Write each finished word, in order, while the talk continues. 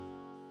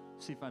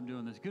See if I'm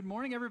doing this. Good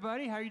morning,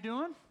 everybody. How are you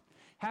doing?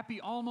 Happy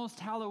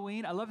almost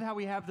Halloween. I love how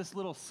we have this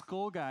little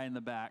skull guy in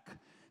the back,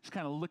 just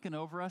kind of looking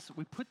over us.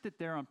 We put it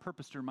there on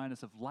purpose to remind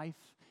us of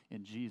life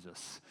in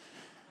Jesus.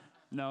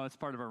 No, it's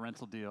part of our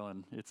rental deal,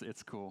 and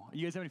it's cool.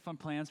 You guys have any fun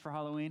plans for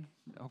Halloween?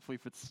 Hopefully,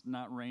 if it's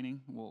not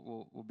raining,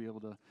 we'll be able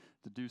to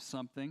do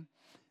something.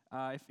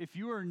 If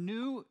you are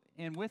new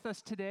and with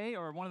us today,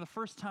 or one of the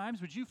first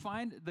times, would you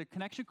find the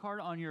connection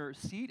card on your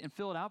seat and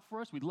fill it out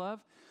for us? We'd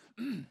love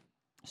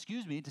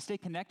to stay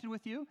connected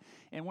with you.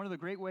 And one of the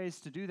great ways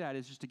to do that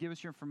is just to give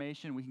us your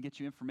information. We can get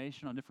you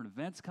information on different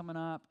events coming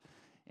up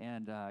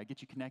and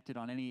get you connected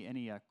on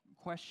any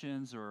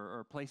questions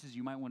or places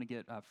you might want to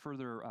get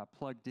further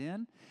plugged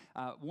in.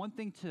 One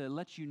thing to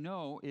let you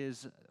know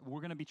is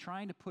we're going to be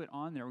trying to put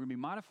on there, we're going to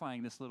be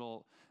modifying this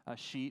little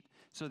sheet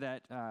so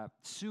that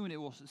soon it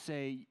will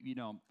say,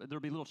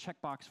 there'll be a little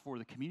checkbox for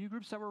the community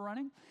groups that we're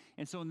running.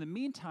 And so in the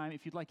meantime,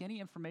 if you'd like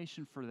any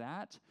information for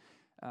that,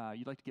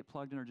 you'd like to get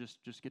plugged in or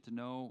just get to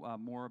know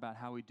more about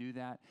how we do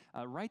that,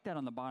 write that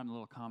on the bottom of the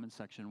little comment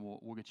section.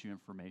 We'll get you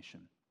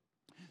information.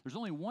 There's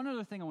only one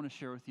other thing I want to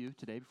share with you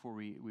today before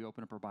we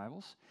open up our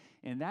Bibles,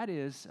 and that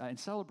is in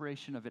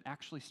celebration of it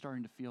actually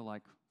starting to feel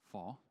like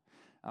fall.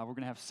 We're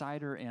going to have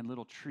cider and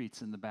little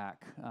treats in the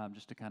back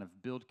just to kind of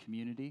build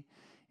community.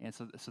 And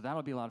so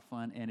that'll be a lot of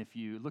fun. And if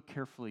you look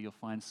carefully, you'll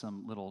find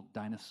some little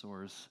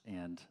dinosaurs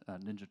and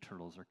Ninja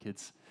Turtles. Our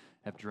kids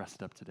have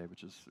dressed up today,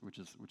 which is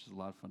a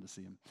lot of fun to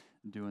see them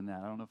doing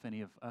that. I don't know if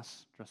any of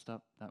us dressed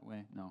up that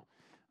way. No.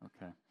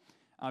 Okay.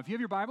 If you have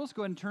your Bibles,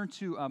 go ahead and turn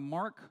to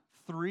Mark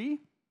 3.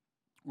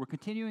 We're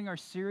continuing our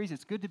series.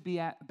 It's good to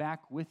be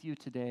back with you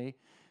today.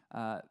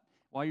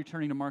 While you're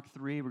turning to Mark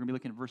 3, we're going to be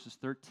looking at verses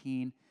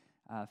 13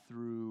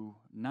 through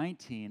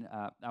 19.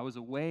 I was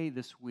away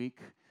this week.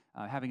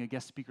 Having a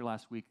guest speaker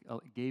last week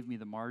gave me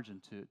the margin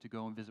to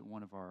go and visit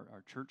one of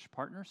our church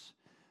partners.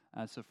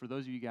 So for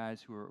those of you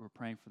guys who are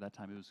praying for that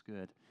time, it was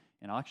good.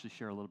 And I'll actually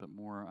share a little bit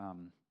more,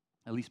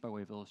 at least by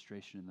way of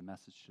illustration in the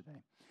message today.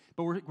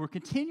 But we're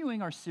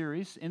continuing our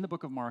series in the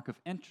book of Mark of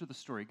Enter the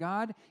Story.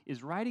 God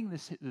is writing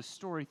this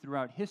story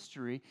throughout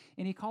history,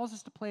 and he calls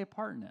us to play a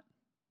part in it.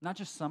 Not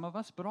just some of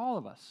us, but all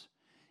of us.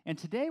 And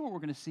today what we're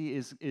going to see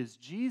is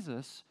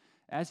Jesus,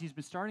 as he's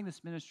been starting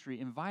this ministry,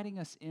 inviting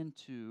us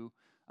into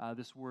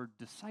this word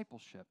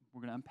discipleship. We're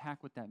going to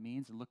unpack what that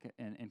means and look at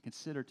and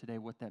consider today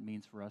what that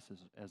means for us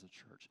as a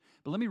church.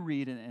 But let me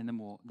read, and then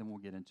we'll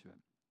get into it.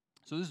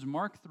 So this is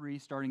Mark 3,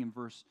 starting in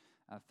verse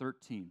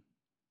 13.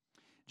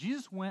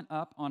 Jesus went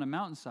up on a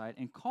mountainside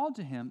and called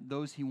to him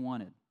those he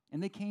wanted,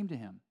 and they came to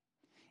him.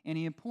 And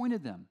he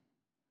appointed them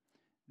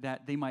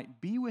that they might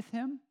be with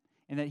him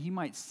and that he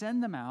might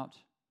send them out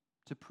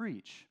to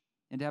preach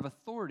and to have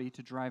authority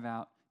to drive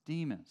out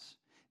demons.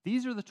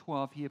 These are the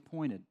 12 he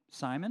appointed: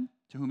 Simon,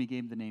 to whom he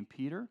gave the name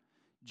Peter;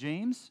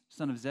 James,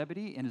 son of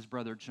Zebedee, and his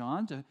brother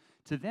John.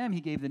 To them he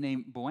gave the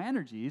name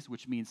Boanerges,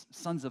 which means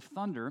sons of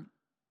thunder;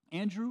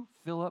 Andrew,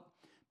 Philip,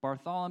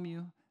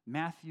 Bartholomew,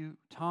 Matthew,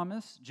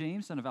 Thomas,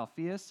 James, son of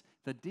Alphaeus,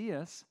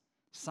 Thaddeus,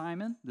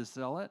 Simon the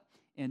Zealot,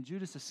 and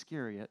Judas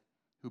Iscariot,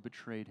 who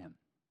betrayed him.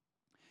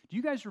 Do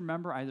you guys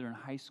remember either in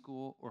high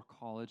school or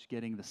college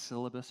getting the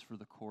syllabus for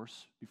the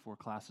course before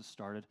classes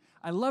started?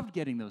 I loved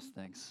getting those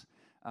things.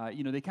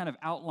 They kind of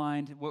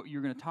outlined what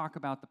you're going to talk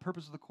about, the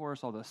purpose of the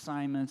course, all the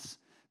assignments,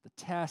 the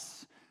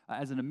tests.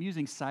 As an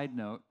amusing side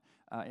note,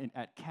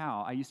 at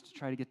Cal, I used to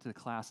try to get to the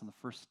class on the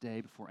first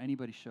day before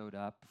anybody showed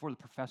up, before the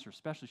professor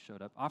especially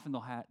showed up. Often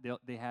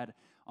they had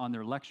on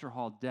their lecture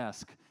hall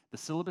desk the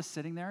syllabus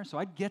sitting there. So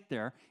I'd get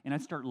there, and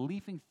I'd start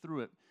leafing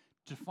through it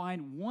to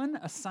find one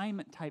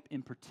assignment type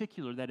in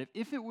particular that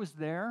if it was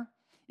there,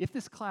 if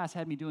this class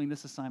had me doing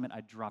this assignment,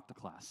 I'd drop the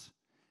class.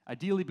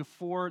 Ideally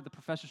before the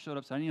professor showed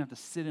up, so I didn't even have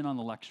to sit in on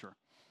the lecture.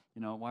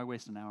 Why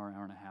waste an hour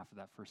and a half of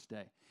that first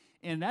day?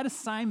 And that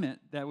assignment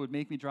that would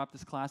make me drop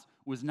this class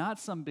was not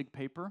some big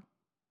paper,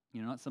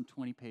 not some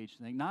 20-page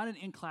thing, not an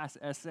in-class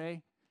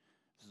essay.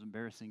 This is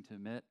embarrassing to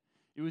admit.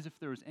 It was if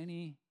there was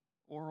any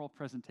oral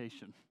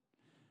presentation,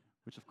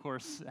 which, of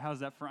course, how's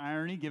that for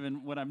irony,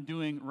 given what I'm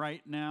doing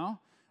right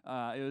now?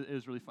 It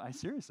was really fun.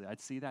 Seriously, I'd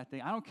see that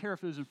thing. I don't care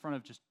if it was in front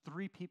of just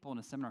 3 people in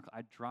a seminar.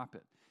 I'd drop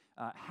it.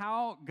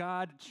 How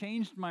God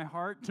changed my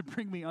heart to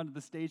bring me onto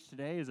the stage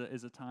today is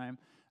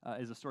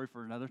a story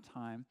for another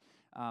time.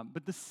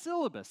 But the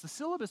syllabus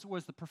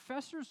was the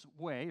professor's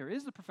way, or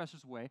is the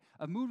professor's way,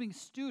 of moving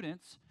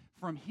students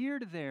from here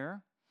to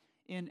there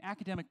in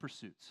academic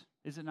pursuits,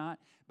 is it not?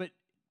 But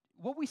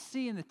what we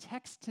see in the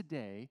text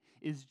today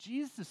is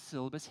Jesus'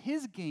 syllabus,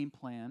 his game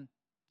plan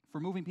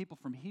for moving people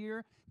from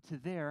here to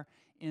there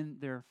in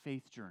their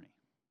faith journey.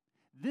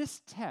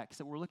 This text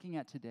that we're looking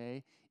at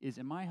today is,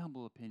 in my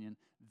humble opinion,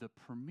 the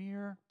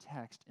premier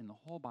text in the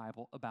whole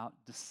Bible about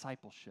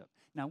discipleship.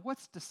 Now,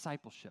 what's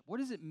discipleship? What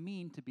does it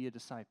mean to be a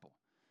disciple?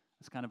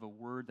 It's kind of a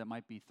word that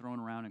might be thrown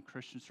around in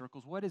Christian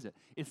circles. What is it?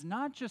 It's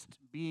not just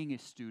being a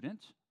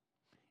student,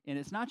 and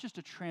it's not just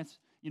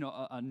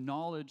a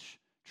knowledge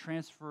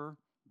transfer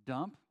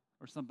dump.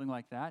 or something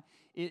like that.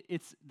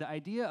 It's the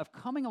idea of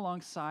coming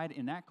alongside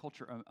in that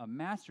culture a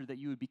master that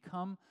you would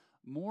become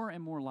more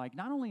and more like,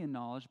 not only in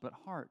knowledge, but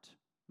heart,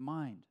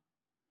 mind.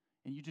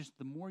 And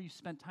the more you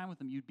spent time with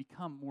them, you'd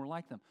become more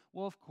like them.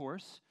 Well, of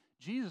course,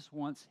 Jesus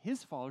wants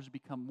his followers to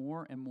become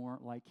more and more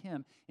like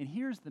him. And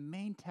here's the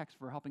main text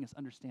for helping us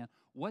understand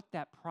what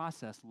that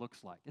process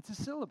looks like. It's a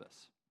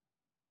syllabus.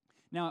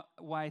 Now,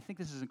 why I think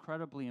this is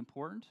incredibly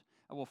important?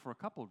 Well, for a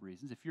couple of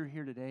reasons. If you're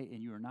here today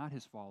and you are not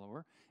his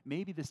follower,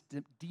 maybe this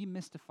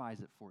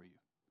demystifies it for you.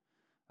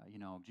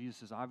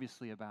 Jesus is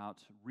obviously about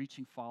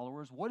reaching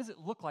followers. What does it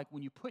look like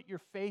when you put your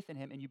faith in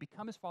him and you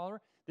become his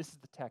follower? This is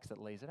the text that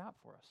lays it out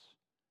for us.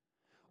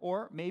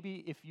 Or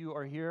maybe if you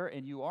are here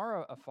and you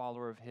are a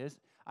follower of his,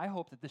 I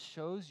hope that this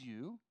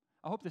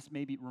I hope this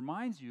maybe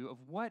reminds you of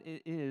what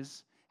it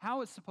is,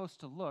 how it's supposed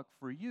to look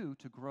for you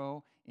to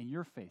grow in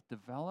your faith,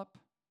 develop,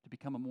 to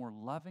become a more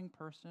loving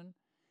person,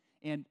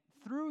 and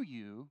through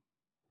you,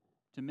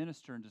 to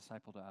minister and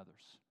disciple to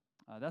others.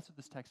 That's what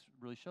this text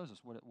really shows us,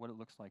 what it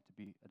looks like to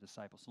be a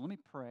disciple. So let me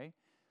pray,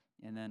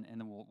 and then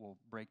we'll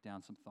break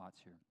down some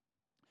thoughts here.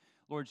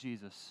 Lord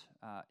Jesus,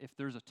 if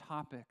there's a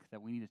topic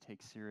that we need to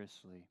take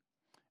seriously,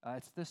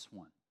 it's this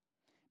one.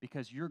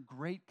 Because your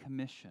great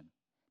commission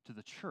to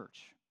the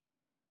church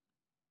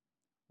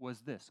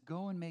was this: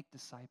 go and make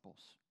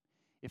disciples.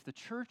 If the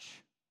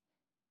church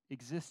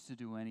exists to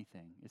do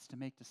anything, it's to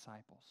make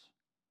disciples.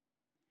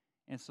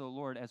 And so,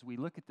 Lord, as we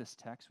look at this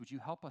text, would you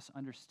help us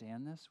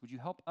understand this? Would you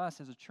help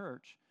us as a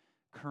church,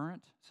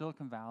 Current,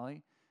 Silicon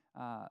Valley,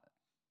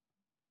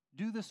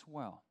 do this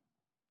well?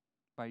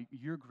 By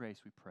your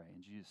grace we pray,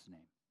 in Jesus'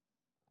 name,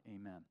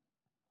 amen.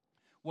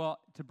 Well,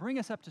 to bring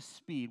us up to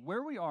speed,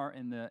 where we are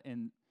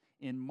in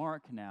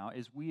Mark now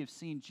is we have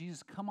seen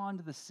Jesus come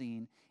onto the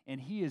scene, and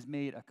he just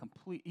made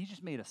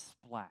a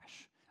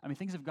splash. I mean,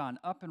 things have gone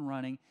up and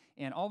running,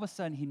 and all of a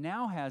sudden he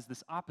now has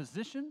this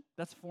opposition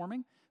that's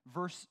forming.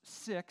 Verse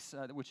 6,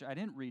 which I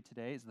didn't read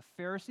today, is the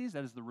Pharisees,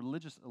 that is the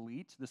religious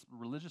elite, this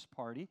religious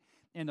party,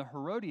 and the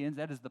Herodians,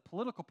 that is the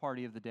political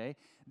party of the day.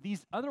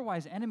 These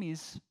otherwise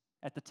enemies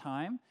at the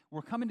time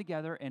were coming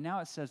together, and now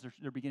it says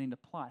they're beginning to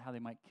plot how they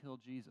might kill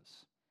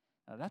Jesus.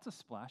 That's a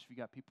splash if you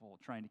got people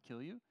trying to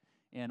kill you.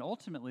 And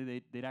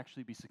ultimately, they'd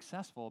actually be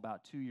successful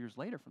about 2 years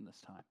later from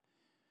this time.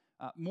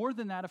 More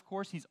than that, of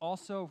course, he's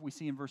also, we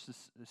see in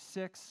verses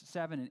 6,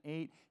 7, and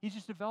 8, he's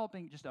just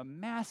developing just a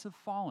massive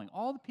following.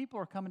 All the people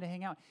are coming to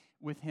hang out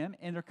with him,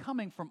 and they're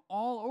coming from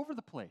all over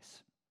the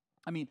place.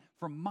 I mean,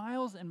 from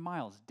miles and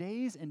miles,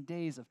 days and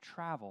days of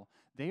travel,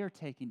 they are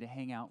taking to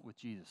hang out with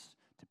Jesus,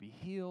 to be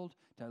healed,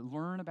 to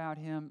learn about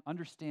him,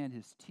 understand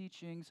his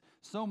teachings,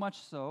 so much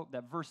so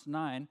that verse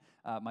 9,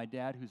 my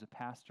dad, who's a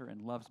pastor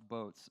and loves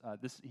boats,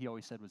 this he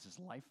always said was his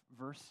life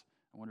verse.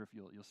 I wonder if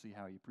you'll see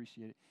how he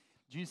appreciated it.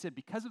 Jesus said,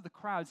 because of the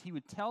crowds, he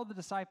would tell the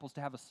disciples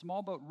to have a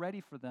small boat ready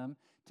for them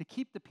to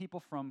keep the people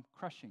from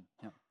crushing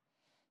him.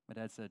 My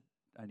dad said,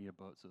 I need a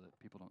boat so that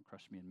people don't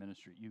crush me in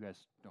ministry. You guys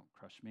don't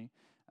crush me.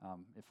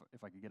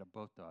 If I could get a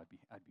boat, though,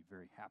 I'd be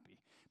very happy.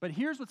 But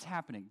here's what's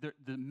happening.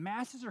 The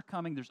masses are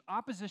coming. There's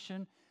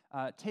opposition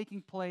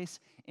taking place.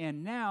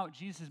 And now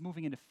Jesus is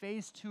moving into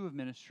phase 2 of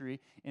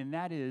ministry, and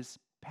that is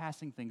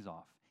passing things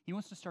off. He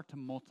wants to start to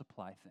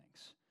multiply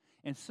things.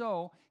 And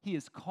so he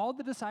has called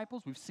the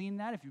disciples. We've seen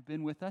that if you've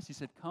been with us. He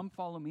said, come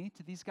follow me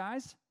to these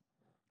guys.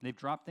 They've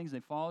dropped things, they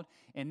followed,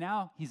 and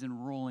now he's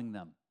enrolling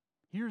them.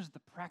 Here's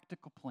the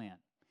practical plan.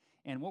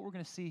 And what we're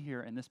going to see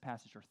here in this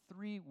passage are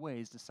 3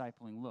 ways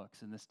discipling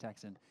looks in this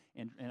text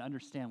and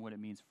understand what it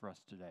means for us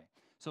today.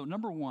 So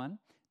number 1,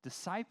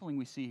 discipling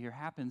we see here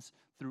happens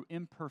through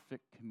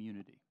imperfect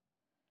community.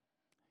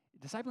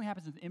 Discipling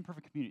happens in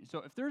imperfect community.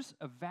 So if there's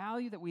a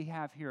value that we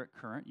have here at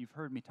Current, you've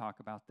heard me talk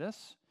about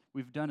this.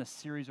 We've done a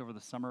series over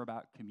the summer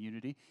about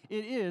community.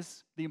 It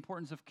is the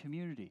importance of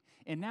community.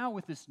 And now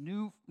with this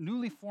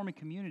newly forming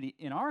community,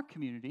 in our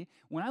community,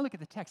 when I look at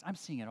the text, I'm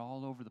seeing it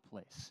all over the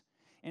place.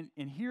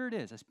 And here it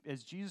is.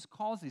 As Jesus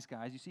calls these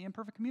guys, you see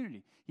imperfect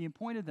community. He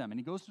appointed them, and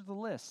he goes through the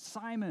list.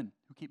 Simon,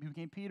 who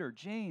became Peter,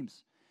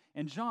 James,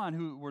 and John,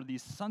 who were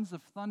these sons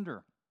of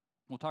thunder.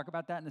 We'll talk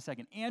about that in a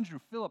second. Andrew,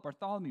 Philip,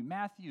 Bartholomew,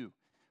 Matthew,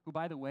 who,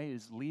 by the way,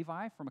 is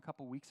Levi from a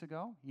couple weeks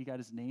ago. He got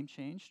his name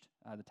changed,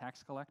 the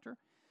tax collector.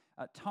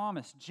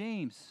 Thomas,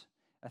 James,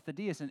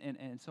 Thaddeus,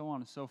 and so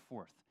on and so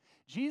forth.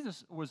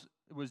 Jesus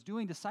was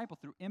doing disciple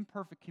through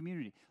imperfect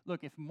community.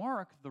 Look, if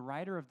Mark, the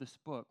writer of this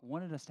book,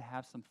 wanted us to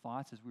have some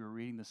thoughts as we were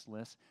reading this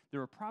list, there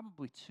were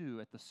probably 2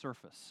 at the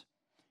surface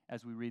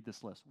as we read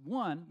this list.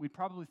 One, we'd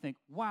probably think,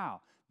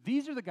 wow,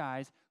 these are the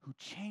guys who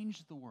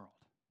changed the world.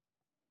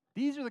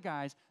 These are the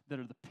guys that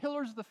are the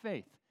pillars of the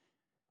faith.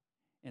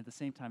 And at the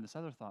same time, this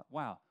other thought,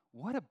 wow,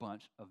 what a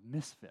bunch of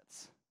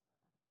misfits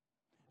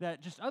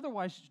that just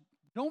otherwise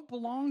don't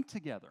belong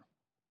together.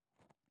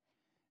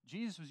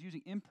 Jesus was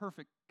using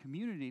imperfect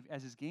community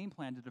as his game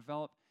plan to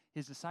develop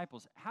his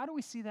disciples. How do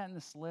we see that in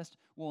this list?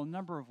 Well, a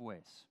number of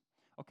ways.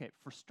 Okay,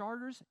 for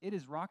starters, it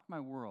has rocked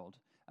my world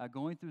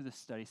going through this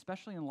study,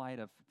 especially in light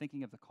of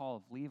thinking of the call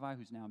of Levi,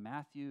 who's now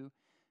Matthew.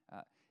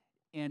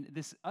 and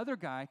this other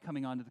guy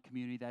coming onto the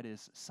community, that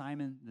is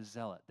Simon the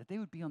Zealot, that they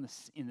would be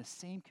in the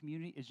same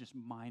community is just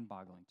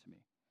mind-boggling to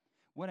me.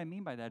 What I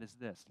mean by that is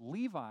this.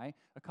 Levi,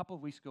 a couple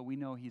of weeks ago, we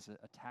know he's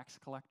a tax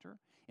collector,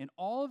 and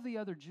all of the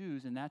other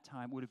Jews in that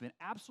time would have been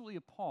absolutely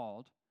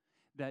appalled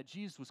that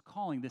Jesus was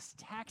calling this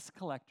tax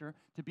collector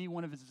to be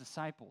one of his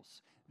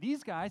disciples.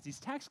 These guys, these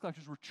tax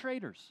collectors, were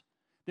traitors.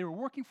 They were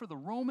working for the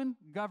Roman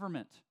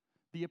government,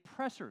 the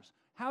oppressors.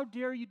 How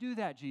dare you do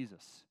that,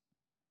 Jesus?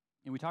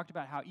 And we talked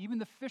about how even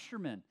the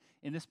fishermen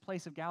in this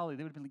place of Galilee,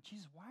 they would have been like,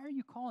 Jesus, why are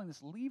you calling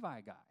this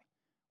Levi guy?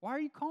 Why are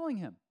you calling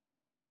him?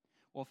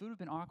 Well, if it would have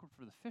been awkward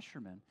for the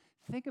fishermen,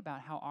 think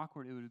about how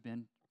awkward it would have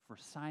been for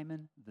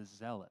Simon the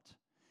Zealot.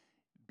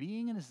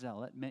 Being a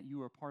zealot meant you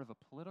were part of a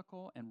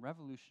political and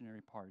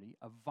revolutionary party,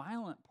 a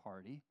violent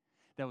party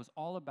that was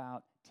all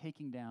about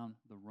taking down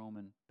the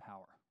Roman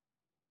power.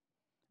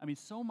 I mean,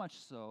 so much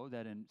so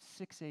that in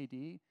 6 AD,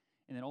 and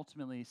then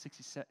ultimately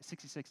 66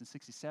 and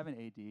 67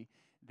 AD,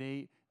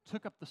 they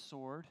took up the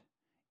sword,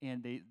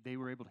 and they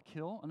were able to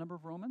kill a number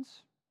of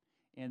Romans,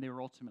 and they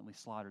were ultimately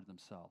slaughtered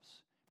themselves.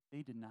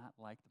 They did not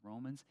like the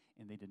Romans,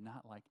 and they did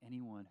not like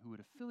anyone who would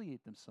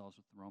affiliate themselves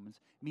with the Romans,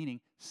 meaning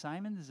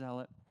Simon the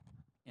Zealot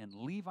and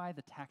Levi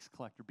the tax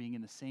collector being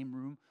in the same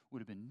room would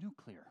have been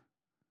nuclear.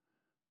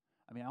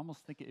 I mean, I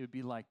almost think it would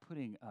be like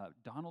putting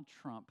Donald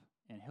Trump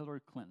and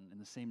Hillary Clinton in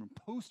the same room,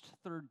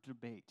 post-third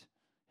debate,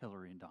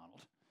 Hillary and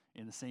Donald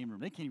in the same room.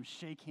 They can't even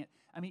shake hands.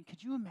 I mean,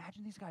 could you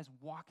imagine these guys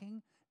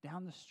walking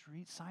down the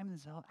street, Simon the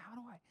Zealot,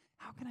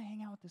 how can I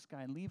hang out with this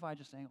guy? And Levi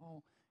just saying,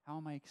 oh, how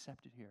am I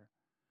accepted here?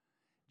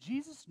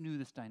 Jesus knew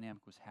this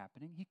dynamic was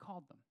happening. He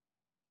called them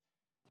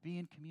to be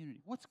in community.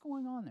 What's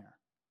going on there?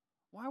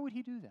 Why would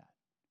he do that?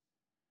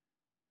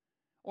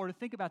 Or to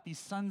think about these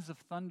sons of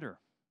thunder,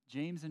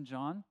 James and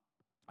John.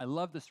 I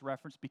love this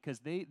reference because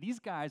these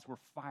guys were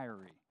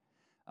fiery.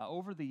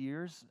 Over the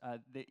years,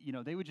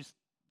 they would just,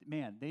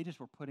 they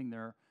just were putting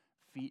their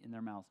feet in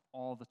their mouths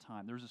all the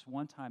time. There was this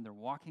one time they're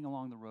walking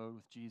along the road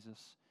with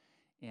Jesus,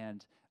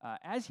 and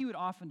as he would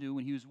often do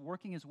when he was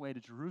working his way to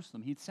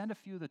Jerusalem, he'd send a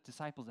few of the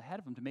disciples ahead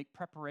of him to make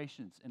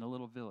preparations in a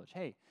little village.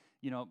 Hey,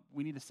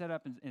 we need to set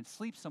up and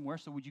sleep somewhere,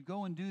 so would you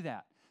go and do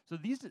that?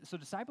 So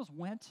disciples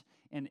went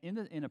and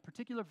in a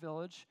particular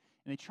village,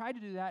 and they tried to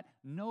do that.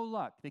 No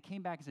luck. They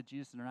came back and said,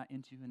 Jesus, they're not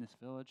into you in this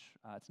village.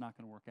 It's not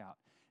going to work out.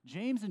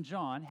 James and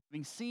John,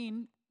 having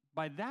seen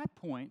by that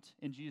point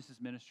in Jesus'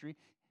 ministry,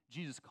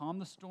 Jesus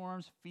calmed the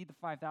storms, feed the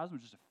 5,000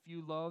 with just a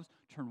few loaves,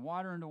 turn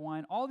water into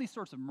wine, all these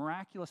sorts of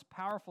miraculous,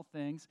 powerful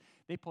things.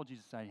 They pulled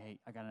Jesus aside, hey,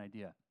 I got an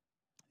idea.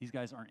 These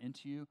guys aren't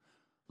into you.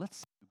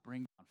 Let's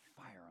bring down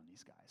fire on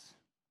these guys.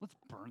 Let's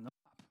burn them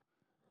up.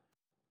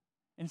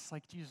 And it's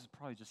like Jesus is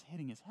probably just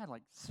hitting his head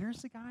like,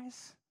 seriously,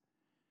 guys?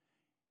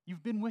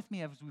 You've been with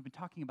me as we've been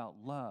talking about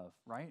love,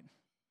 right?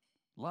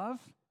 Love?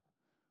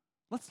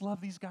 Let's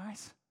love these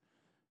guys.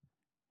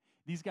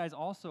 These guys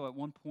also, at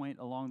one point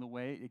along the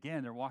way,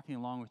 again, they're walking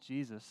along with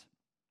Jesus,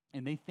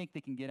 and they think they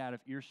can get out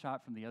of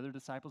earshot from the other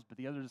disciples, but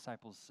the other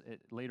disciples,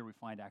 later we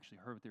find, actually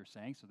heard what they were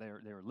saying, so they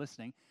were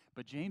listening.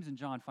 But James and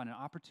John find an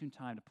opportune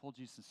time to pull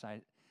Jesus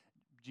aside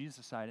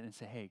and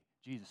say, hey,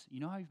 Jesus, you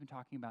know how you've been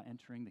talking about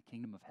entering the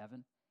kingdom of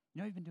heaven? You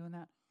know how you've been doing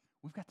that?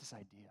 We've got this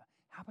idea.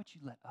 How about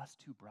you let us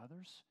two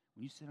brothers,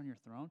 when you sit on your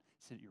throne,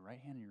 sit at your right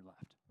hand and your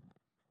left?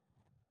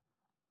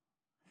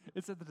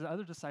 It said that the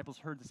other disciples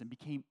heard this and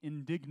became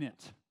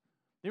indignant.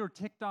 They were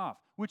ticked off,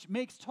 which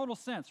makes total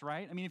sense,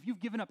 right? I mean, if you've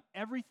given up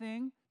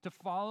everything to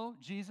follow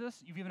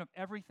Jesus, you've given up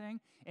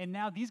everything, and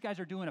now these guys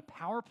are doing a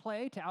power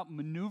play to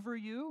outmaneuver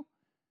you.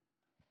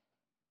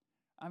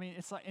 I mean,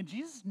 it's like, and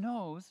Jesus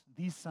knows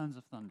these sons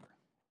of thunder.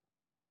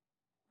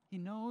 He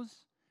knows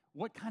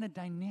what kind of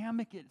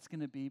dynamic it's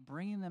going to be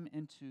bringing them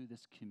into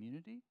this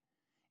community,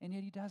 and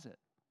yet he does it.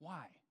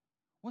 Why?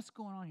 What's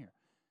going on here?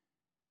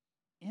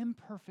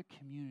 Imperfect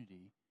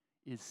community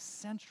is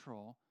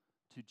central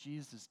to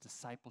Jesus'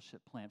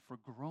 discipleship plan for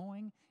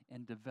growing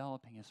and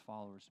developing his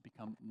followers to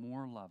become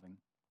more loving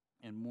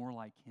and more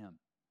like him.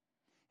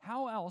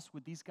 How else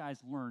would these guys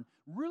learn,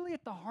 really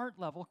at the heart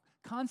level,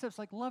 concepts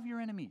like love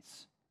your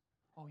enemies?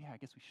 Oh yeah, I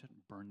guess we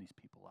shouldn't burn these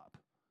people up.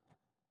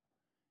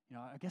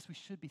 I guess we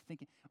should be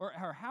thinking, or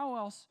how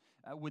else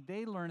would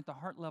they learn at the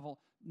heart level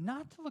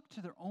not to look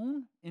to their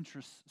own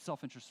interests,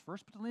 self-interest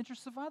first, but to the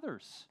interests of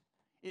others?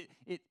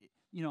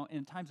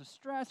 In times of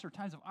stress or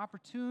times of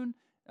opportunity,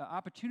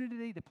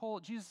 they pull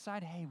Jesus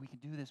aside. Hey, we can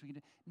do this. We can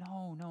do.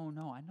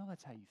 No. I know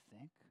that's how you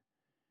think,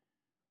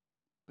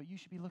 but you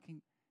should be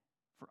looking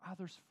for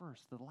others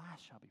first. The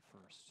last shall be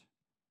first.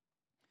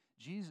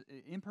 Jesus,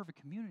 imperfect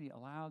community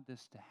allowed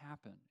this to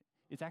happen.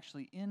 It's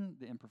actually in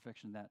the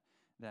imperfection that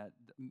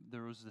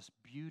there was this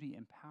beauty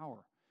and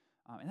power.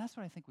 And that's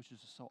what I think which is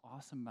so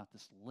awesome about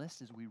this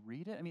list as we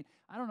read it. I mean,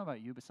 I don't know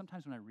about you, but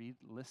sometimes when I read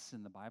lists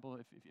in the Bible,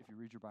 if you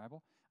read your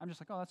Bible, I'm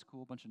just like, oh, that's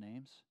cool, a bunch of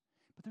names.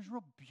 But there's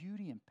real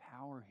beauty and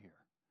power here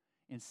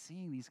in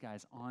seeing these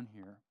guys on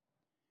here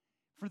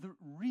for the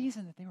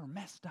reason that they were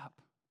messed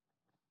up.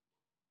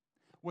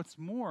 What's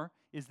more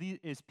is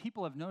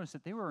people have noticed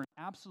that they were an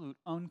absolute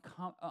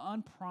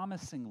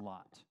unpromising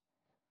lot.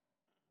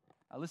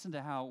 Listen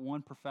to how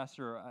one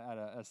professor at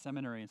a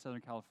seminary in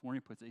Southern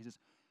California puts it. He says,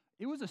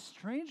 "It was a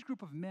strange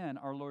group of men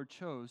our Lord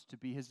chose to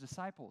be his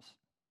disciples.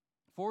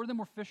 4 of them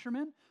were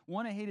fishermen,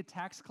 one a hated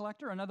tax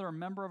collector, another a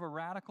member of a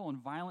radical and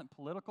violent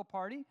political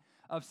party.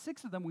 Of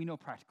 6 of them, we know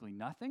practically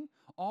nothing.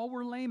 All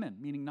were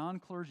laymen, meaning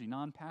non-clergy,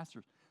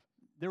 non-pastors.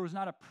 There was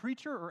not a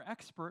preacher or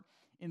expert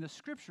in the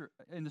scriptures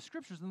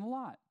in the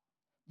lot.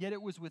 Yet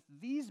it was with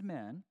these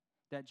men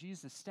that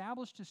Jesus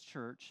established his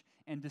church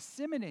and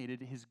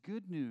disseminated his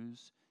good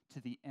news to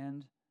the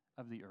end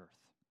of the earth."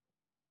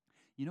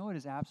 You know what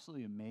is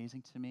absolutely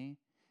amazing to me?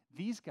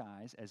 These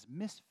guys, as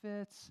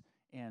misfits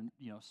and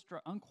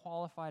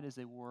unqualified as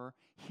they were,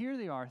 here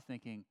they are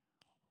thinking,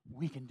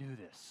 we can do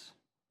this.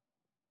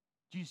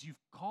 Jesus,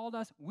 you've called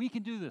us. We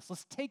can do this.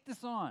 Let's take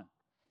this on.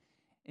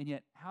 And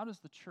yet, how does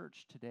the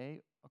church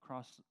today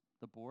across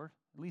the board,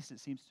 at least it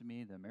seems to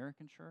me, the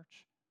American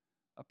church,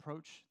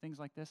 approach things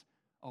like this?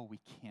 Oh, we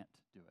can't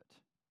do it.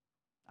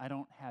 I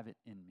don't have it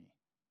in me.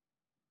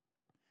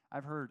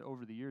 I've heard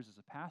over the years as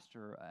a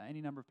pastor,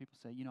 any number of people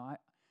say,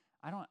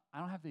 I don't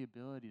have the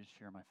ability to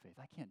share my faith.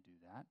 I can't do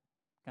that.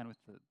 Kind of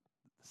with the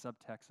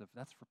subtext of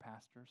that's for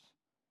pastors,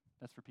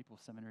 that's for people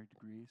with seminary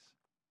degrees.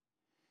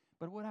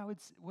 But what I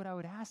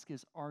would ask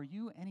is, are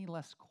you any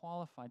less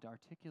qualified to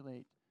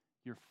articulate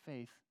your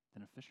faith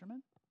than a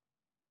fisherman?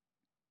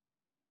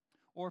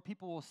 Or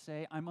people will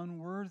say, I'm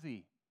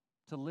unworthy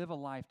to live a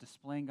life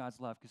displaying God's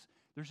love because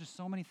there's just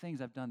so many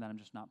things I've done that I'm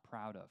just not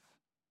proud of.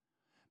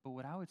 But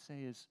what I would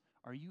say is,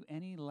 are you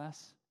any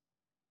less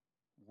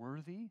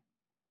worthy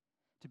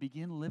to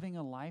begin living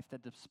a life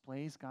that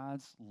displays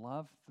God's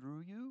love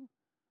through you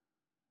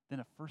than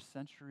a first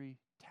century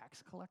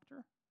tax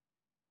collector?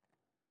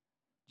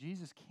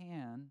 Jesus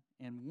can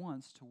and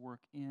wants to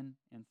work in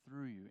and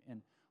through you.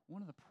 And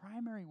one of the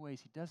primary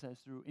ways he does that is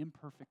through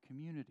imperfect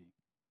community.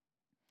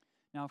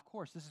 Now, of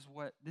course, this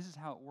is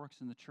how it works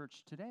in the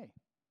church today.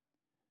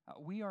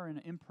 We are an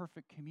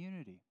imperfect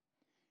community.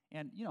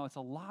 And, it's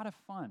a lot of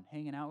fun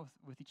hanging out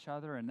with each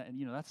other, and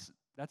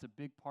that's a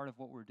big part of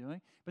what we're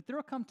doing. But there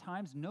will come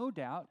times, no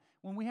doubt,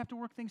 when we have to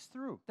work things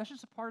through. That's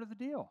just a part of the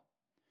deal.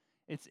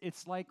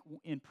 It's like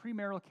in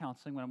premarital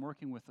counseling when I'm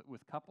working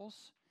with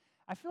couples.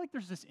 I feel like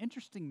there's this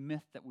interesting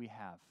myth that we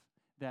have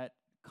that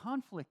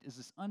conflict is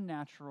this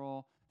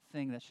unnatural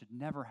thing that should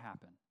never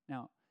happen.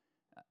 Now,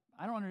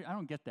 I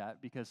don't get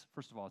that because,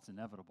 first of all, it's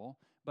inevitable,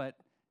 but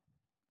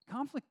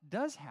conflict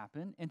does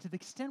happen, and to the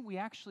extent we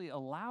actually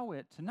allow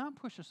it to not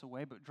push us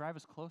away but drive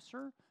us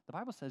closer, the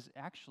Bible says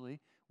actually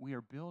we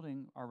are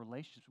building our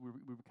relationships,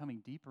 we're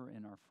becoming deeper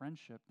in our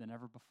friendship than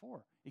ever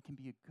before. It can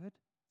be a good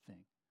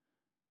thing,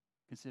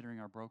 considering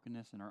our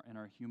brokenness and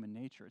our human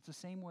nature. It's the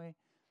same way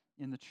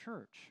in the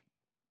church.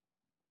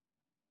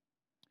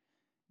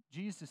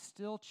 Jesus is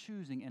still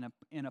choosing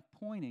and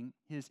appointing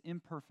his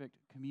imperfect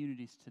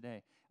communities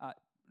today.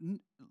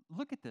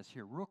 Look at this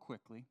here real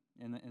quickly,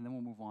 and then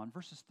we'll move on.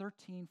 Verses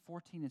 13,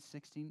 14, and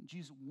 16,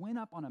 Jesus went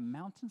up on a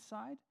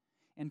mountainside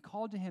and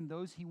called to him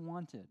those he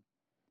wanted.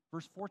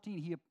 Verse 14,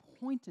 he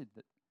appointed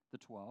the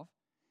 12.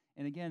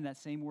 And again, that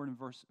same word in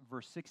verse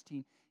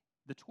 16,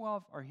 the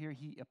 12 are here,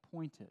 he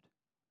appointed.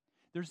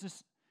 There's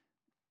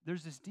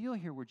this deal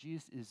here where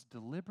Jesus is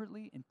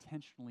deliberately,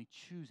 intentionally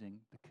choosing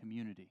the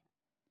community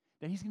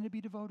that he's going to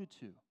be devoted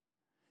to.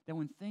 That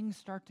when things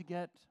start to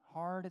get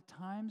hard at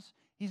times,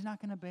 he's not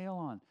going to bail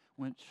on,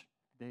 which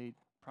they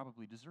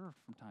probably deserved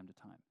from time to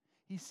time.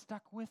 He's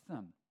stuck with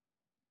them.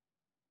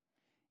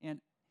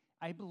 And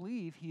I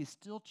believe he is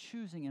still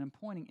choosing and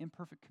appointing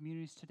imperfect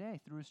communities today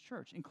through his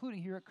church,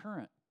 including here at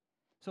Current.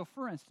 So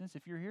for instance,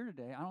 if you're here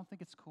today, I don't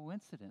think it's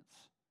coincidence.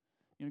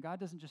 God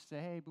doesn't just say,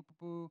 hey, boo,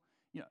 boo,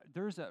 boo.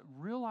 There's a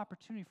real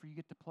opportunity for you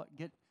to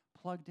get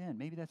plugged in.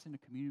 Maybe that's in a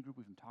community group.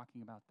 We've been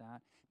talking about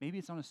that. Maybe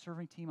it's on a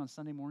serving team on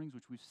Sunday mornings,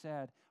 which we've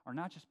said are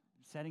not just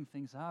setting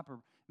things up or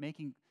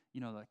making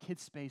the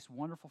kids' space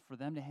wonderful for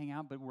them to hang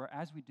out, but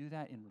as we do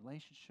that in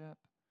relationship,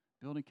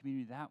 building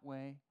community that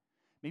way.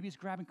 Maybe it's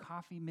grabbing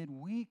coffee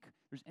midweek.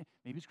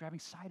 Maybe it's grabbing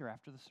cider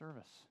after the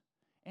service.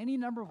 Any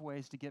number of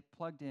ways to get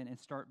plugged in and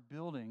start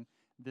building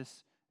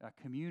this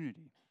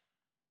community.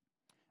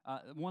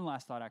 One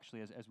last thought,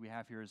 actually, as we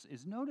have here,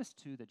 is notice,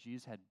 too, that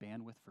Jesus had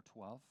bandwidth for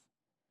 12.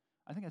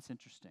 I think that's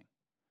interesting.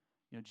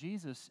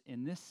 Jesus,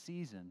 in this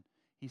season,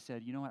 he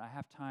said, you know what, I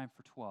have time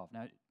for 12.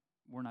 Now,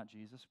 we're not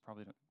Jesus,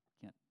 probably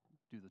can't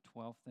do the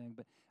 12 thing,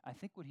 but I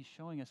think what he's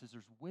showing us is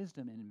there's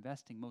wisdom in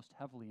investing most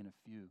heavily in a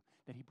few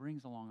that he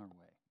brings along our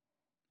way.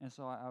 And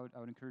so I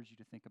would encourage you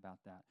to think about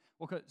that.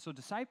 Well, so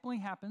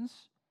discipling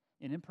happens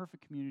in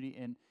imperfect community,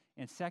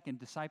 and second,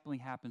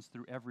 discipling happens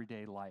through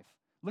everyday life.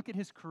 Look at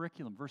his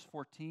curriculum, verse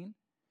 14.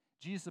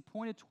 Jesus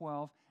appointed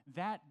 12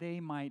 that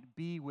they might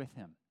be with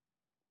him.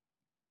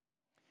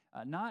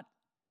 Not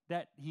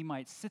that he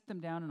might sit them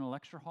down in a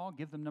lecture hall,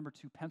 give them number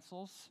 2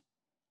 pencils,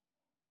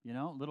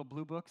 little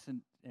blue books,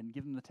 and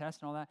give them the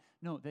test and all that.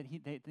 No, that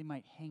they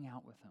might hang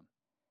out with him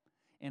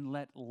and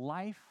let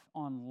life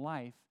on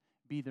life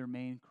be their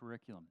main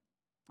curriculum.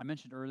 I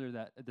mentioned earlier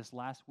that this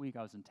last week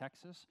I was in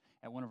Texas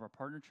at one of our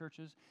partner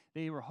churches.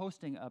 They were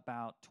hosting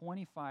about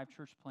 25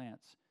 church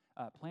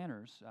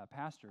planters,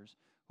 pastors,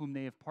 whom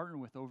they have partnered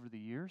with over the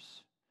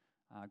years,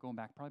 going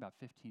back probably about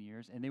 15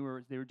 years. And they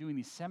were doing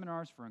these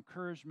seminars for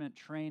encouragement,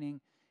 training,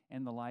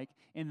 and the like.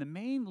 And the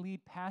main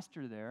lead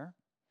pastor there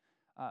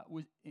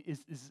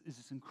is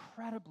this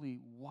incredibly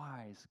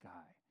wise guy,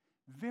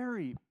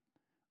 very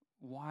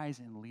wise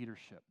in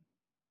leadership.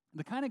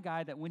 The kind of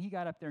guy that when he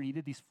got up there and he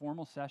did these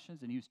formal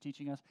sessions and he was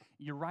teaching us,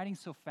 you're writing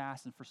so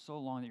fast and for so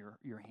long that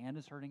your hand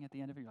is hurting at the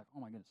end of it. You're like,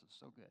 oh my goodness, it's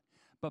so good.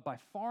 But by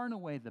far and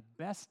away, the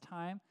best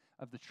time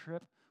of the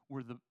trip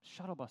were the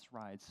shuttle bus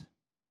rides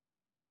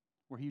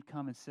where he'd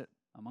come and sit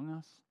among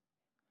us,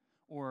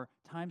 or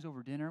times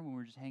over dinner when we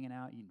were just hanging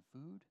out eating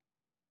food,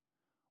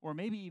 or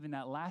maybe even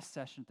that last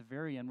session at the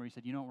very end where he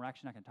said, you know what, we're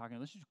actually not going to talk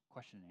anymore. Let's just do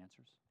question and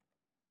answers.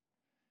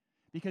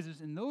 Because it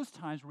was in those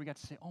times where we got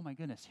to say, oh my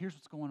goodness, here's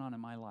what's going on in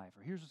my life,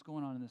 or here's what's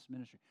going on in this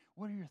ministry.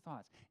 What are your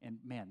thoughts? And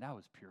man, that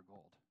was pure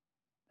gold,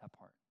 that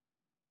part.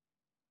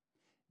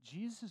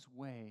 Jesus'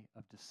 way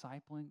of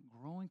discipling,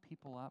 growing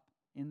people up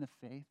in the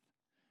faith,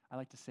 I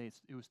like to say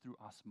it was through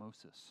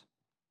osmosis.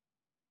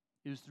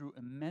 It was through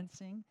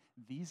immensing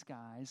these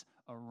guys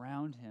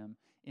around him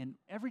in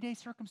everyday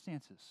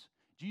circumstances.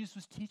 Jesus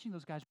was teaching,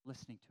 those guys were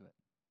listening to it.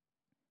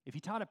 If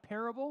he taught a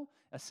parable,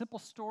 a simple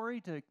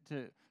story to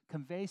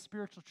convey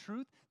spiritual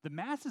truth, the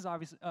masses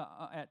obviously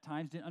at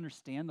times didn't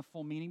understand the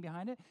full meaning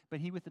behind it, but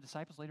he with the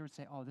disciples later would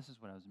say, oh, this is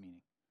what I was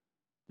meaning.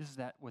 This is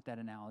what that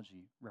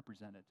analogy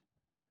represented.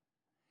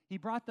 He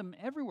brought them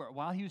everywhere.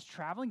 While he was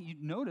traveling,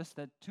 you'd notice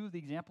that two of the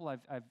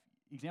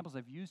examples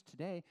I've used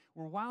today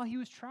were while he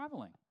was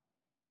traveling.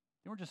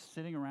 They weren't just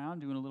sitting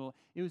around doing a little,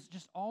 it was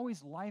just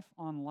always life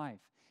on life.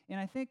 And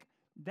I think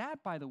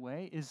that, by the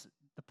way, is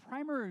the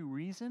primary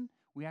reason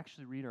we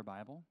actually read our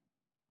Bible.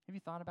 Have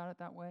you thought about it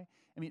that way?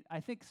 I mean, I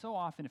think so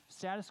often, if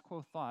status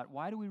quo thought,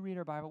 why do we read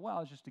our Bible? Well,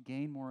 it's just to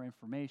gain more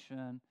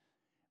information.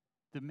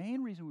 The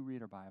main reason we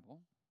read our Bible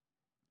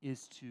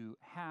is to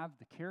have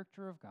the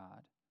character of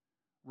God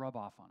rub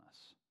off on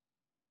us.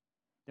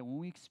 That when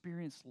we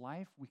experience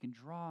life, we can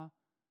draw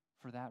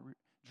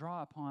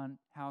upon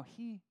how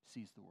he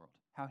sees the world,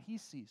 how he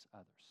sees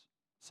others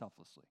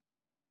selflessly.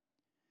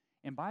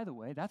 And by the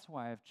way, that's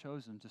why I've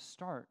chosen to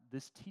start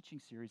this teaching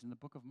series in the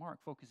book of Mark,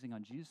 focusing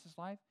on Jesus'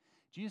 life.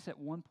 Jesus at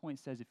one point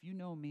says, if you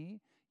know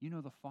me, you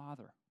know the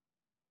Father.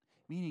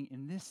 Meaning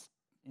in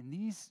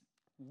these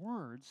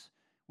words,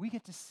 we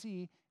get to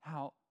see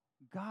how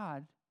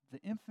God,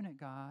 the infinite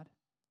God,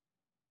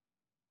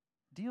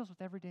 deals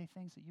with everyday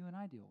things that you and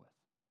I deal with.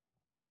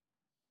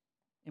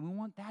 And we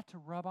want that to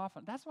rub off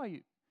on.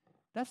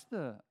 That's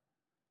the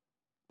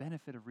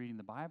benefit of reading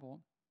the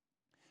Bible.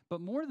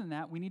 But more than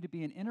that, we need to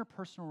be in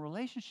interpersonal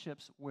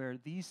relationships where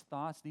these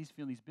thoughts, these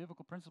feelings, these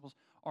biblical principles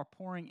are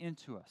pouring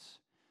into us.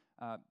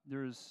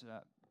 There's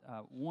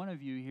one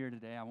of you here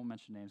today, I won't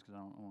mention names because I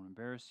don't want to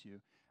embarrass you,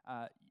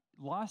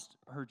 lost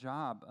her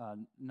job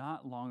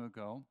not long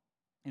ago,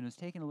 and it was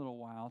taking a little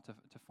while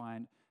to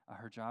find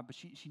her job, but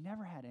she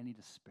never had any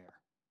despair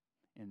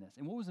in this.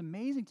 And what was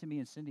amazing to me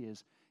and Cindy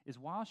is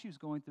while she was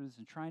going through this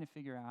and trying to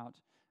figure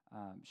out,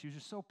 she was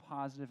just so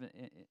positive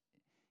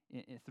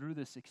through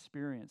this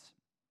experience,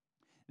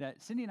 that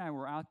Cindy and I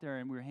were out there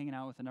and we were hanging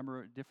out with a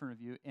number of different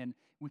of you, and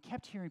we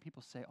kept hearing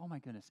people say, oh my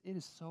goodness, it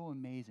is so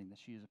amazing that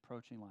she is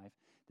approaching life,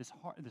 this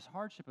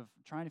hardship of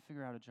trying to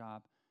figure out a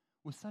job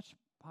with such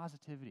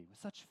positivity, with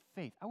such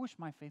faith. I wish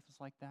my faith was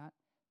like that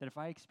if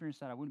I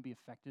experienced that, I wouldn't be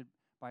affected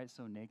by it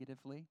so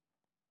negatively.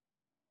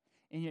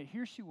 And yet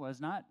here she was,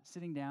 not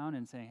sitting down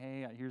and saying,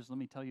 hey, let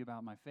me tell you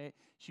about my faith.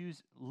 She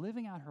was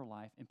living out her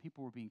life, and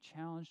people were being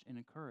challenged and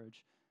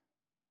encouraged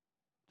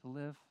to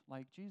live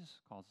like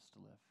Jesus calls us to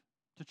live.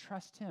 To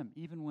trust him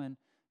even when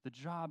the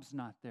job's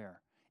not there.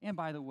 And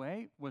by the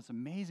way, what's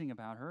amazing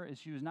about her is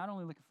she was not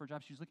only looking for a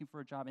job, she was looking for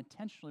a job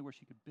intentionally where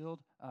she could build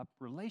up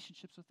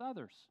relationships with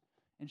others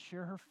and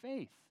share her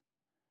faith.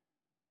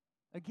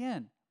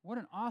 Again, what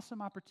an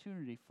awesome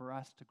opportunity for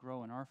us to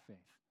grow in our faith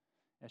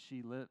as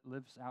she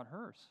lives out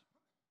hers.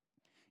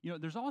 You know,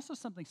 there's also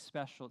something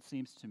special, it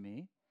seems to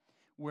me,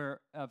 where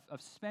of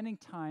spending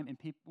time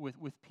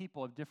with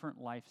people of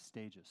different life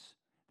stages.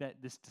 That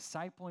this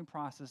discipling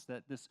process,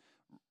 that this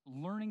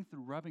learning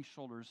through rubbing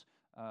shoulders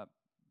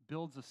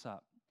builds us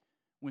up.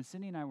 When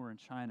Cindy and I were in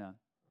China,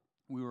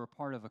 we were a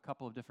part of a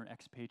couple of different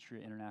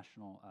expatriate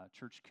international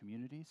church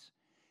communities.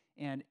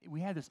 And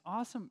we had this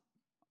awesome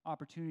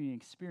opportunity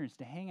and experience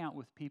to hang out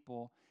with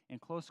people in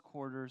close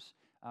quarters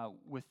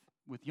with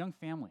young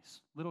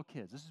families, little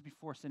kids. This is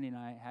before Cindy and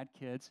I had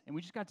kids. And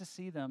we just got to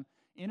see them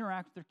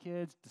interact with their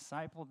kids,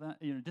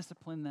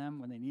 discipline them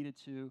when they needed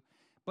to,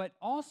 but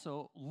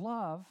also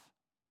love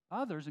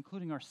others,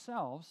 including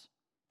ourselves,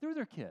 through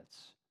their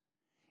kids.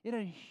 It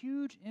had a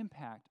huge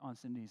impact on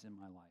Cindy's and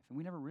my life, and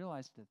we never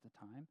realized it at the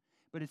time,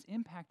 but it's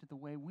impacted the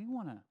way we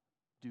want to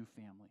do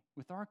family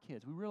with our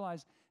kids. We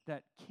realize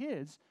that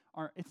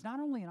it's not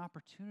only an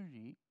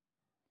opportunity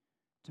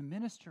to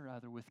minister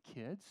other with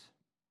kids,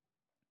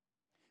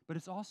 but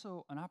it's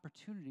also an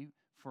opportunity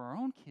for our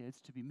own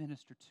kids to be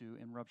ministered to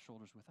and rub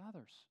shoulders with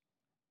others.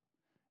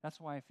 That's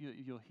why if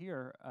you'll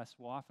hear us,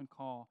 we'll often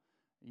call,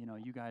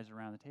 you guys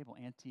around the table,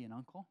 auntie and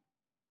uncle.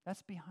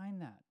 That's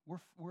behind that.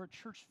 We're a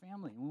church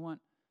family. We want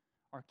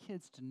our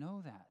kids to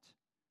know that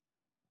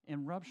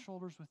and rub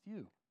shoulders with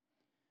you.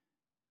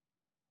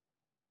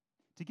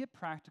 To get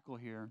practical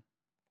here,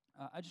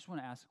 I just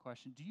want to ask a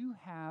question. Do you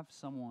have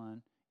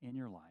someone in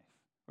your life,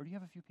 or do you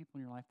have a few people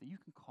in your life that you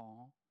can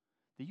call,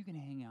 that you can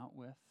hang out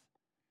with,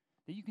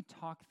 that you can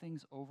talk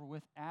things over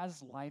with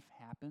as life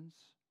happens?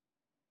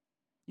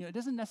 It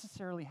doesn't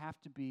necessarily have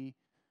to be,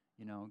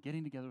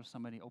 getting together with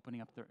somebody,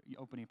 opening up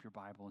your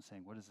Bible and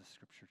saying, what does the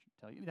scripture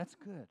tell you? That's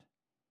good.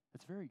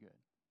 That's very good.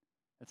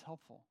 That's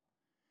helpful.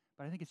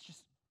 But I think it's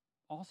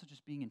also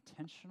just being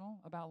intentional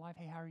about life.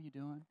 Hey, how are you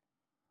doing?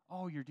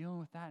 Oh, you're dealing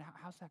with that?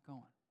 How's that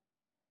going?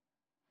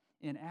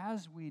 And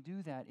as we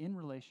do that in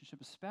relationship,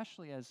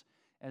 especially as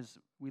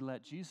we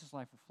let Jesus'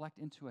 life reflect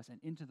into us and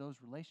into those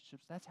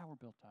relationships, that's how we're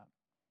built up.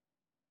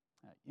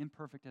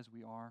 Imperfect as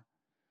we are.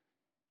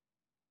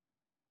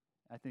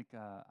 I think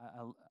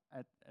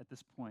at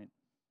this point,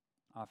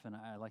 often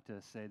I like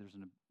to say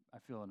I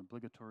feel an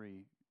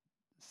obligatory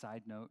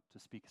side note to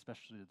speak,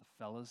 especially to the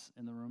fellas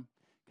in the room,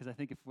 because I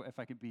think if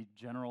I could be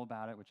general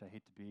about it, which I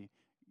hate to be,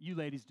 you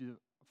ladies do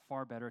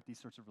far better at these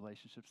sorts of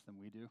relationships than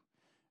we do.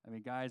 I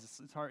mean, guys,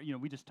 it's hard.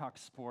 We just talk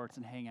sports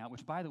and hang out,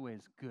 which, by the way,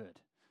 is good.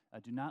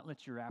 Do not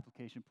let your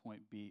application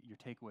point be, your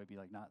takeaway be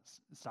like not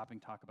stopping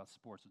talk about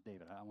sports with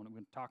David. I want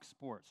to talk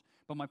sports.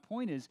 But my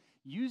point is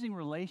using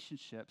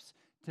relationships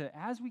to,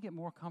 as we get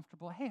more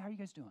comfortable, hey, how are you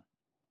guys doing?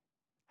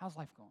 How's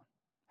life going?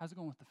 How's it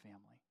going with the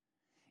family?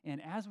 And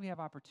as we have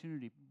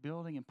opportunity,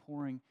 building and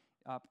pouring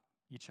up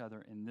each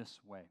other in this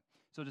way.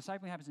 So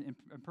discipling happens in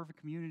imperfect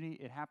community.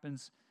 It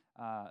happens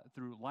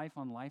through life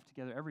on life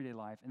together, everyday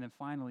life. And then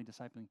finally,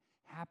 discipling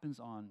happens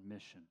on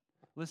mission.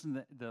 Listen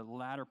to the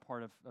latter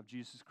part of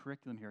Jesus'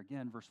 curriculum here.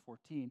 Again, verse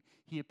 14.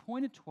 He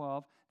appointed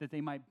 12 that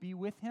they might be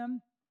with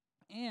him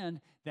and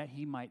that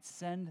he might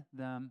send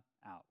them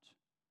out.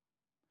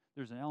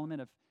 There's an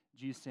element of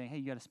Jesus saying, hey,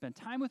 you got to spend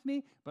time with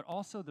me, but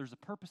also there's a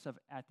purpose of,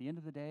 at the end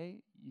of the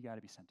day, you got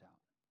to be sent out.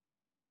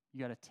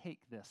 You got to take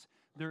this.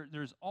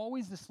 There's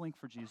always this link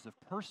for Jesus of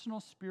personal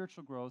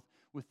spiritual growth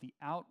with the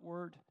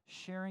outward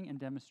sharing and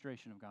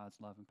demonstration of God's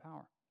love and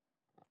power.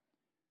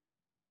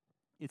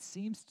 It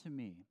seems to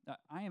me,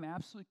 I am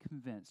absolutely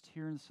convinced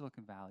here in the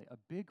Silicon Valley, a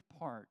big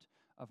part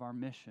of our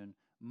mission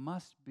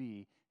must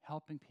be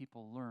helping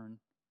people learn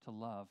to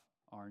love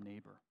our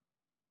neighbor.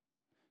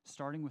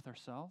 Starting with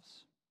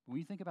ourselves. When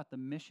you think about the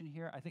mission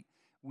here, I think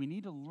we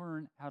need to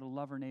learn how to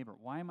love our neighbor.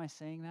 Why am I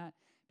saying that?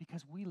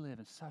 Because we live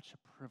in such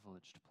a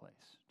privileged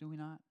place, do we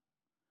not?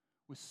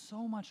 With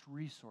so much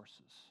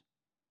resources.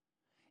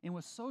 And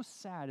what's so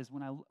sad is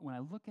when I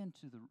look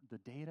into the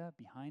data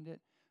behind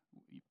it,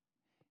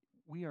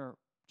 we are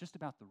just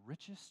about the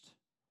richest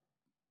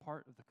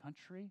part of the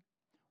country,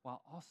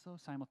 while also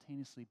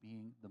simultaneously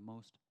being the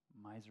most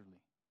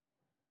miserly,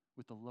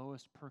 with the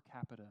lowest per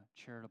capita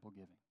charitable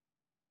giving.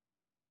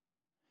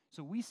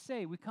 So we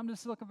say we come to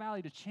Silicon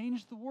Valley to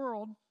change the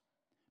world,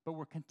 but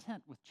we're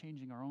content with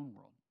changing our own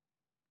world.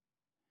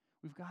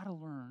 We've got to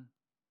learn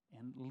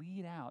and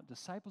lead out.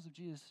 Disciples of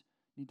Jesus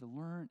need to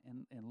learn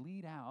and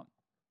lead out,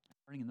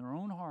 starting in their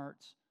own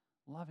hearts,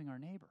 loving our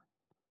neighbor.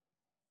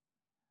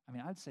 I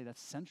mean, I'd say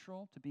that's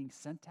central to being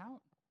sent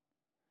out.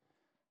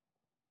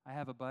 I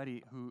have a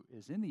buddy who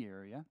is in the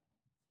area,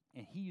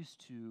 and he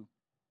used to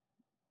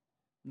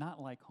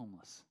not like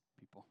homeless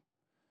people.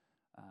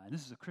 And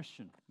this is a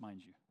Christian,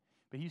 mind you.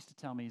 But he used to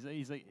tell me,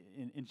 he's like,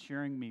 in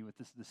sharing me with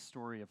this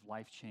story of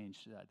life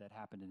change that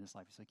happened in his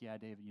life. He's like, yeah,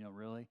 David,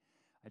 really,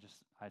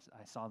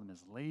 I saw them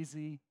as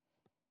lazy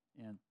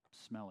and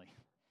smelly.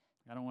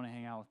 I don't want to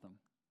hang out with them.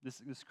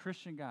 This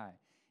Christian guy.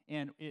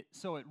 And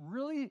so it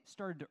really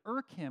started to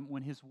irk him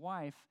when his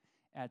wife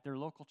at their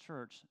local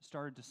church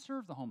started to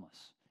serve the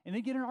homeless. And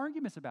they get in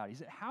arguments about it. He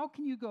said, how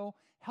can you go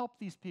help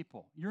these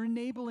people? You're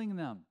enabling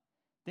them.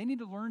 They need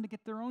to learn to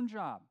get their own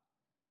job.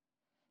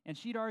 And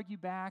she'd argue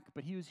back,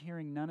 but he was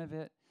hearing none of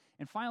it.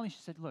 And finally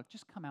she said, look,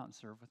 just come out and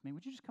serve with me.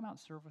 Would you just come out and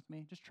serve with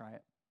me? Just try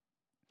it.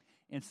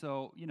 And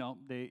so,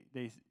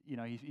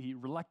 he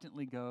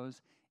reluctantly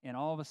goes, and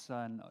all of a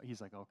sudden he's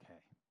like,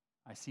 okay,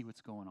 I see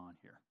what's going on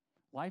here.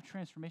 Life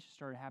transformation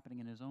started happening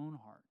in his own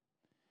heart.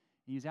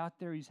 He's out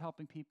there, he's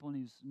helping people, and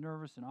he's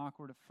nervous and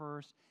awkward at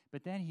first,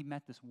 but then he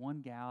met this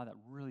one gal that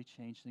really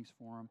changed things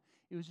for him.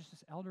 It was just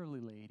this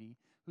elderly lady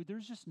who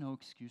there's just no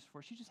excuse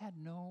for. She just had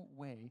no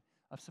way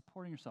of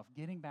supporting herself,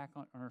 getting back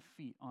on her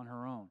feet on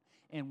her own.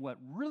 And what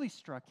really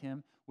struck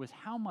him was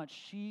how much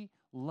she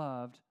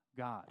loved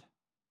God.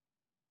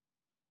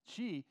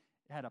 She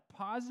had a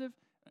positive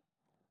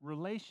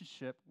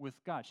relationship with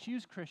God. She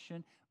was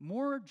Christian,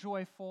 more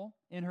joyful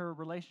in her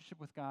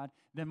relationship with God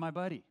than my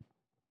buddy,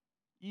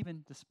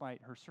 even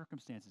despite her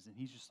circumstances. And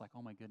he's just like,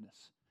 oh my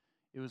goodness.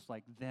 It was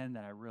like then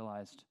that I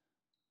realized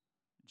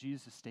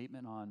Jesus'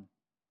 statement on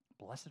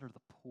blessed are the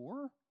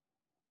poor,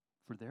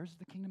 for theirs is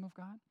the kingdom of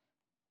God.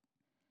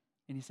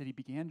 And he said he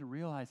began to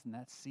realize in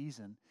that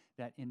season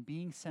that in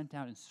being sent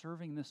out and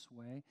serving this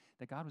way,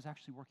 that God was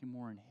actually working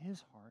more in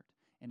his heart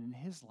and in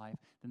his life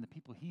than the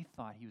people he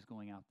thought he was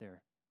going out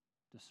there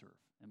to serve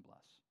and bless.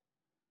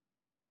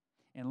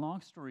 And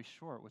long story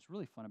short, what's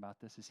really fun about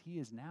this is he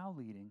is now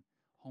leading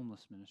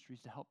homeless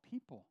ministries to help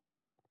people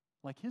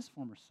like his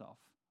former self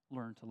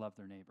learn to love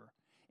their neighbor.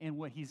 And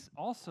what he's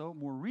also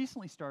more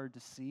recently started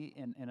to see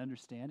and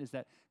understand is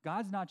that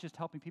God's not just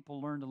helping people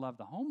learn to love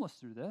the homeless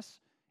through this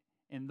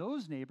and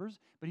those neighbors,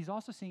 but he's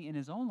also seeing in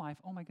his own life,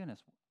 oh my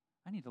goodness,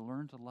 I need to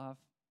learn to love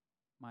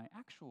my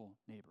actual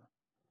neighbor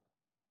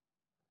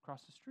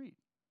across the street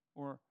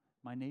or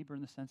my neighbor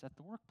in the sense at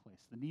the workplace.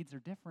 The needs are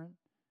different,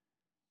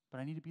 but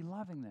I need to be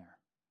loving there.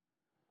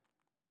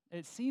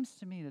 It seems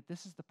to me that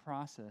this is the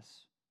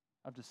process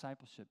of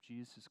discipleship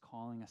Jesus is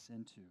calling us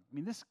into. I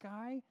mean, this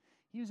guy,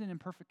 he was in an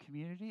imperfect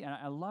community, and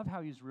I love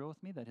how he was real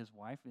with me that his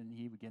wife and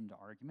he would get into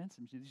arguments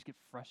and just get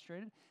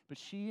frustrated, but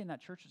she in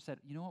that church said,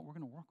 you know what, we're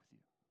going to work with you.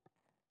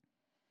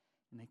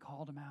 And they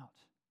called him out.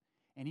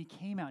 And he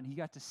came out and he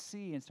got to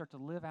see and start to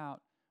live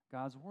out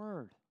God's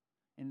word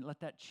and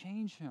let that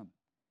change him.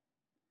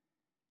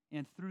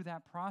 And through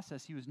that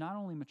process, he was not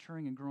only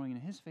maturing and growing in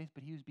his faith,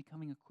 but he was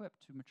becoming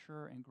equipped to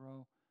mature and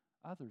grow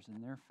others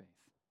in their faith.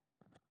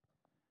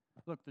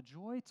 Look, the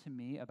joy to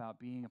me about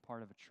being a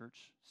part of a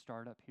church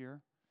startup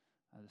here,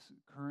 this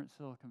current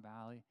Silicon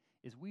Valley,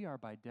 is we are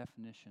by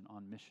definition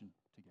on mission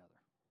together.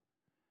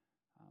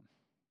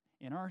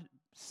 And our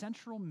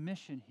central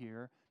mission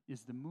here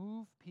is to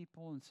move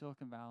people in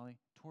Silicon Valley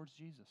towards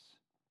Jesus,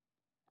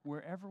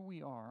 wherever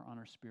we are on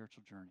our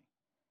spiritual journey.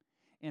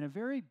 And a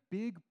very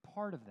big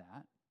part of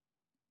that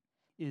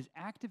is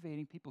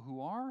activating people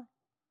who are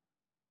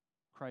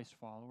Christ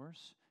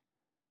followers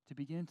to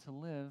begin to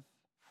live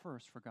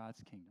first for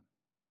God's kingdom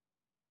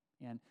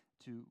and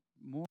to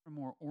more and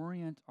more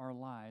orient our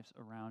lives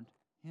around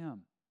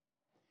Him.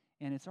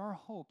 And it's our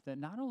hope that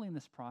not only in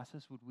this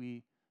process would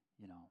we,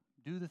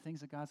 do the things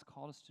that God's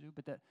called us to do,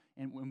 but that,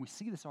 and when we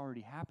see this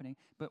already happening,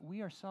 but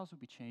we ourselves would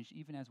be changed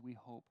even as we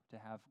hope to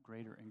have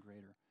greater and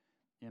greater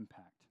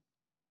impact.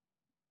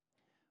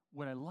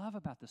 What I love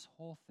about this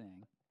whole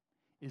thing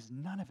is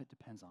none of it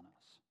depends on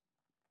us.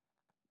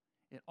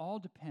 It all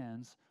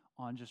depends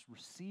on just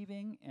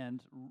receiving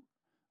and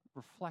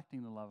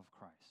reflecting the love of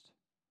Christ.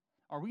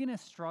 Are we going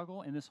to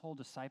struggle in this whole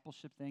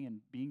discipleship thing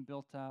and being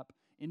built up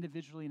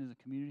individually and as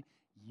a community?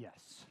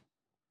 Yes.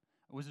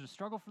 Was it a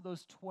struggle for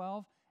those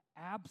 12?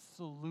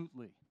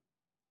 Absolutely.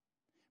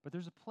 But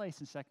there's a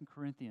place in 2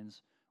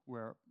 Corinthians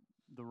where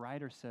the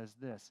writer says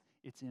this,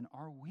 it's in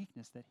our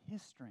weakness that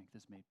His strength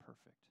is made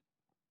perfect.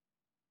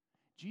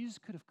 Jesus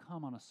could have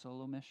come on a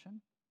solo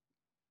mission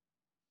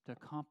to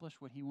accomplish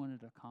what He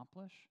wanted to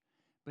accomplish,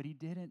 but He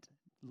didn't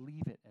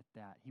leave it at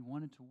that. He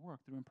wanted to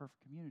work through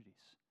imperfect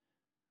communities,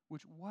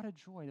 which what a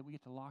joy that we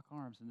get to lock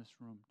arms in this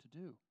room to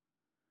do.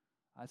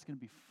 It's going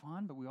to be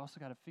fun, but we also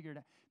got to figure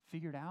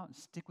it out and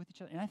stick with each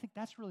other. And I think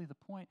that's really the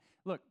point.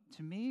 Look,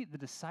 to me, the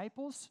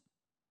disciples,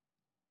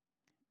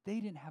 they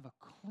didn't have a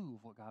clue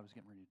of what God was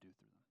getting ready to do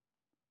through them.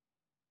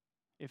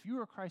 If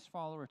you're a Christ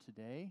follower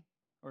today,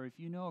 or if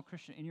you know a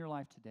Christian in your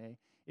life today,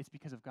 it's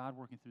because of God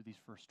working through these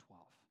first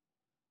 12.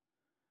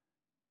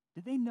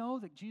 Did they know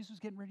that Jesus was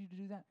getting ready to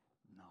do that?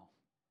 No.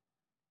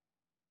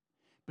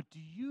 But do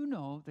you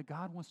know that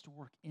God wants to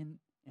work in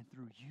and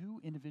through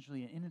you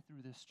individually and in and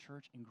through this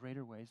church in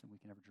greater ways than we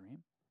can ever dream?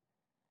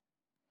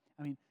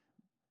 I mean,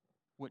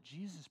 what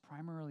Jesus is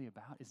primarily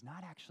about is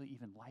not actually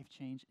even life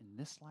change in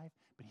this life,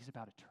 but He's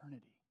about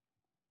eternity.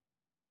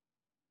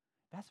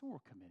 That's what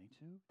we're committing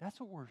to. That's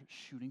what we're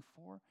shooting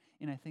for.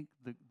 And I think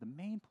the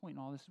main point in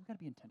all this is we've got to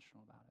be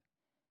intentional about it.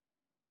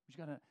 We've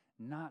got to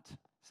not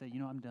say,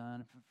 I'm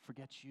done,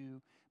 forget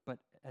you, but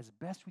as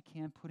best we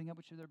can, putting up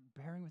with each other,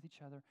 bearing with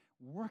each other,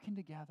 working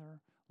together,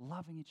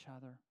 loving each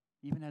other,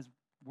 even as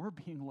we're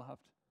being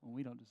loved when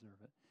we don't deserve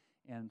it.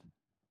 And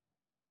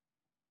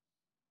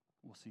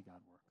we'll see God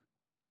work.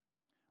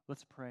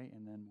 Let's pray,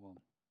 and then we'll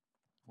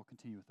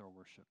continue with our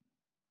worship.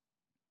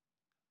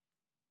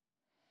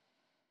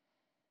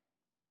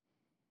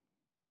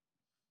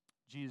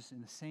 Jesus,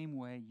 in the same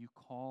way you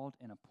called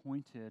and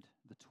appointed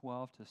the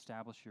 12 to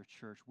establish your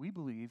church, we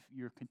believe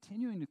you're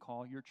continuing to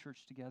call your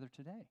church together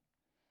today,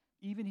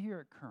 even here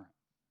at Current.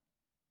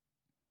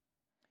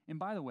 And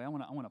by the way, I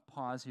want to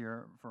pause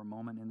here for a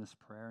moment in this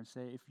prayer and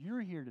say, if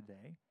you're here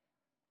today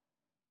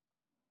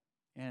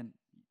and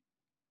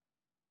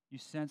you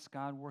sense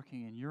God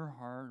working in your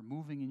heart,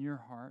 moving in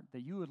your heart,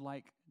 that you would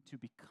like to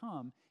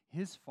become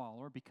His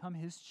follower, become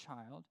His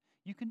child,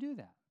 you can do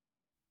that.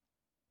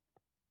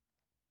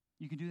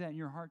 You can do that in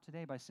your heart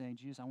today by saying,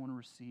 Jesus, I want to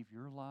receive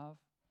your love.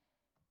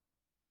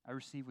 I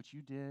receive what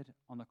you did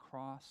on the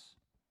cross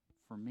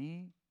for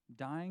me,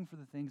 dying for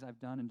the things I've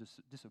done in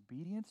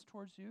disobedience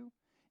towards you,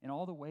 and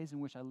all the ways in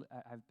which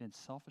I've been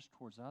selfish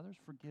towards others.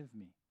 Forgive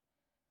me.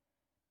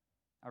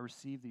 I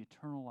receive the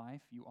eternal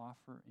life you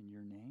offer in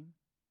your name.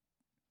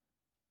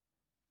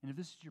 And if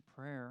this is your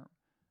prayer,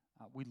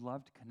 we'd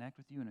love to connect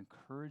with you and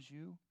encourage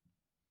you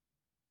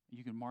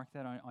You can mark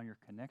that on your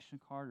connection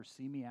card or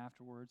see me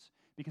afterwards,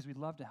 because we'd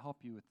love to help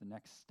you with the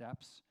next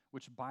steps,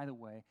 which, by the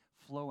way,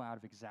 flow out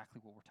of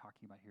exactly what we're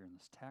talking about here in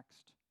this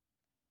text.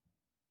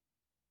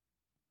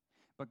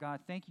 But God,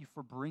 thank you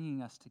for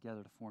bringing us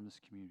together to form this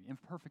community,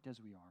 imperfect as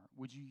we are.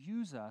 Would you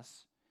use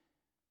us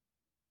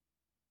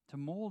to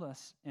mold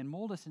us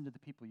into the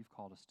people you've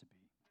called us to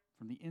be,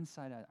 from the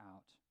inside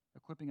out,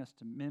 equipping us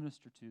to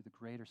minister to the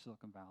greater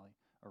Silicon Valley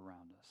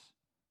around us.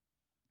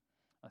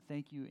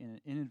 Thank you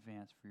in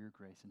advance for your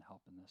grace and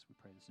help in this. We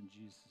pray this in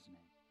Jesus'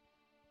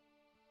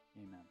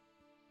 name. Amen.